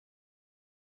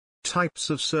Types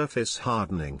of surface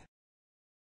hardening.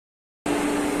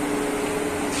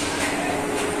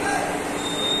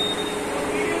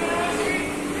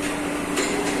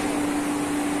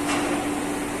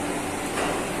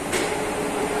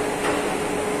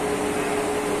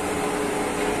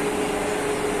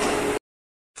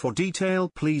 For detail,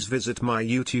 please visit my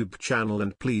YouTube channel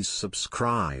and please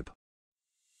subscribe.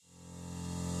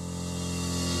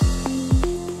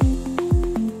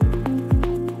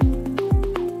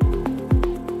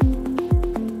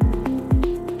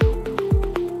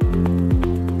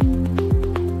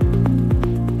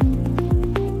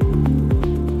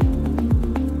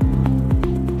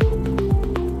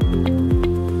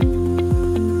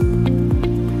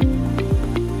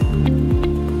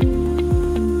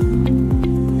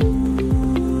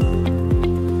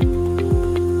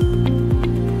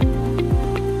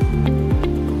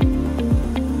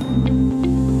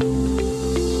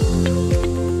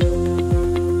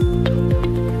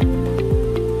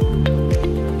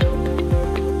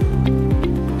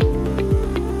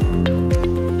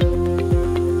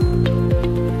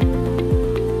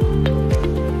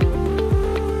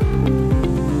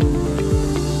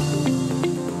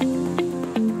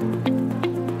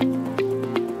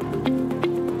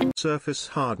 Surface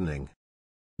hardening.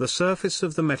 The surface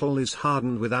of the metal is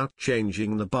hardened without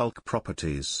changing the bulk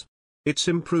properties. It's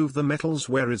improved the metal's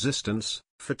wear resistance,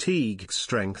 fatigue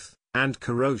strength, and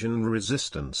corrosion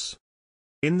resistance.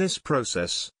 In this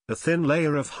process, a thin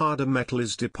layer of harder metal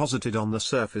is deposited on the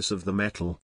surface of the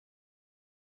metal.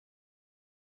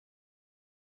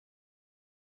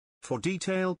 For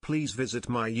detail, please visit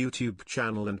my YouTube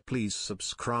channel and please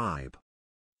subscribe.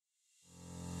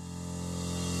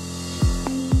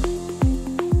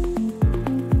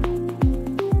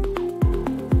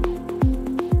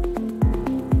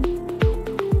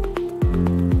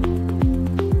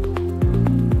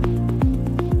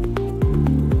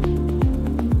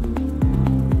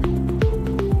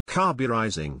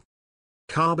 Carburizing.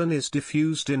 Carbon is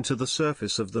diffused into the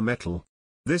surface of the metal.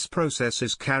 This process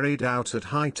is carried out at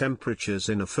high temperatures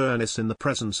in a furnace in the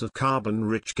presence of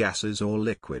carbon-rich gases or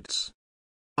liquids.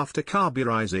 After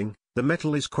carburizing, the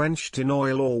metal is quenched in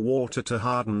oil or water to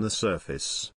harden the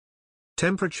surface.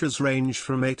 Temperatures range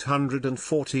from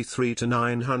 843 to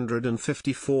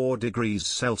 954 degrees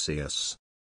Celsius.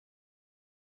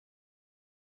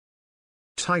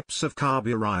 Types of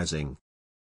carburizing.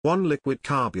 1. Liquid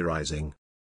carburizing.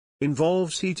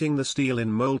 Involves heating the steel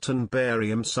in molten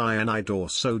barium cyanide or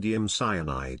sodium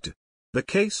cyanide. The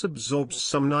case absorbs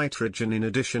some nitrogen in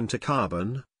addition to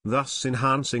carbon, thus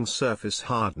enhancing surface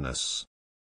hardness.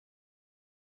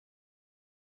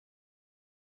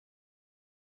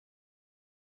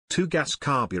 2. Gas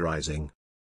carburizing.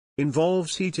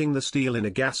 Involves heating the steel in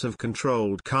a gas of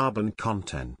controlled carbon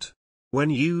content. When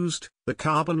used, the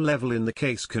carbon level in the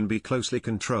case can be closely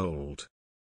controlled.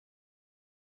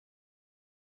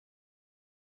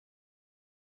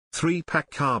 3. Pack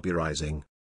carburizing,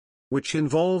 which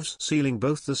involves sealing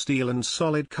both the steel and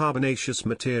solid carbonaceous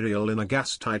material in a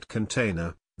gas-tight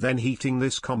container, then heating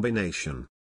this combination.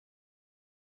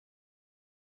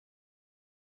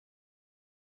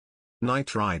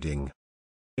 Nitriding.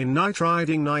 In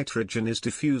nitriding, nitrogen is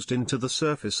diffused into the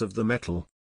surface of the metal.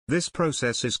 This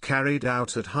process is carried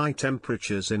out at high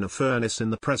temperatures in a furnace in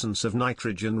the presence of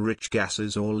nitrogen-rich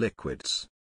gases or liquids.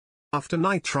 After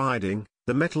nitriding,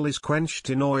 the metal is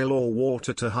quenched in oil or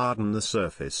water to harden the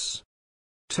surface.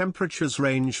 Temperatures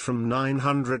range from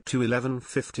 900 to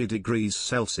 1150 degrees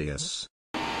Celsius.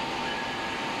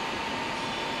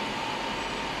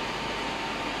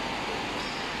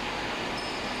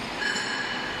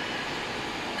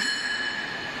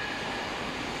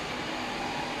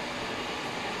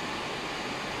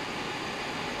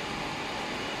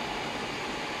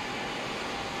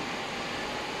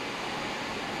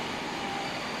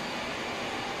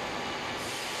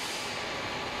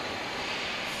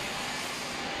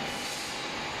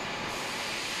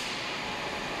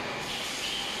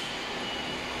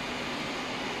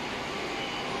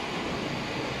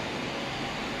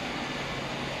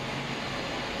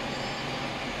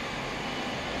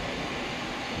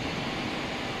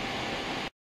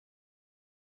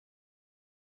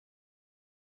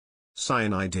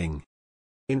 Cyaniding.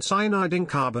 In cyaniding,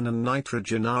 carbon and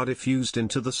nitrogen are diffused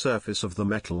into the surface of the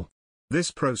metal.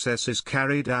 This process is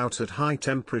carried out at high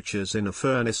temperatures in a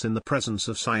furnace in the presence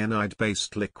of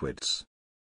cyanide-based liquids.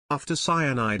 After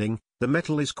cyaniding, the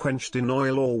metal is quenched in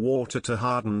oil or water to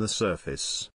harden the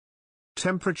surface.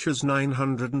 Temperatures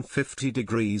 950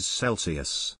 degrees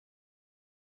Celsius.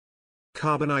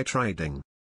 Carbonitriding.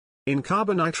 In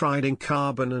carbonitriding,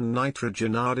 carbon and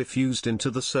nitrogen are diffused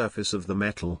into the surface of the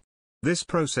metal. This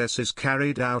process is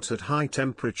carried out at high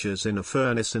temperatures in a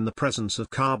furnace in the presence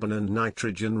of carbon and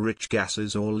nitrogen-rich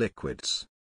gases or liquids.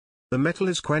 The metal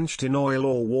is quenched in oil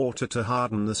or water to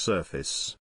harden the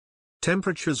surface.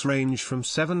 Temperatures range from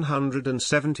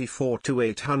 774 to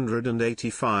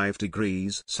 885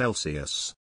 degrees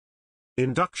Celsius.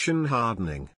 Induction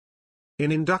hardening.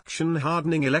 In induction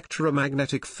hardening,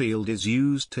 electromagnetic field is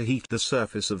used to heat the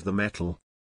surface of the metal.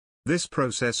 This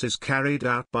process is carried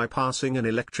out by passing an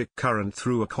electric current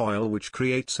through a coil which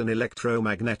creates an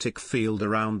electromagnetic field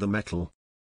around the metal.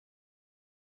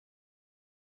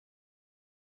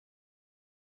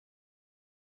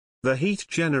 The heat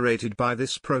generated by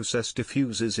this process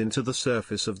diffuses into the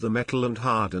surface of the metal and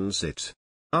hardens it.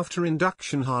 After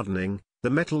induction hardening, the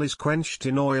metal is quenched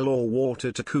in oil or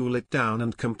water to cool it down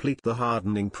and complete the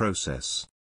hardening process.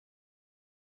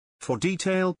 For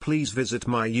detail, please visit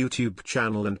my YouTube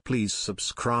channel and please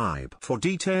subscribe. For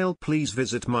detail, please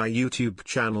visit my YouTube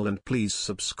channel and please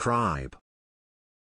subscribe.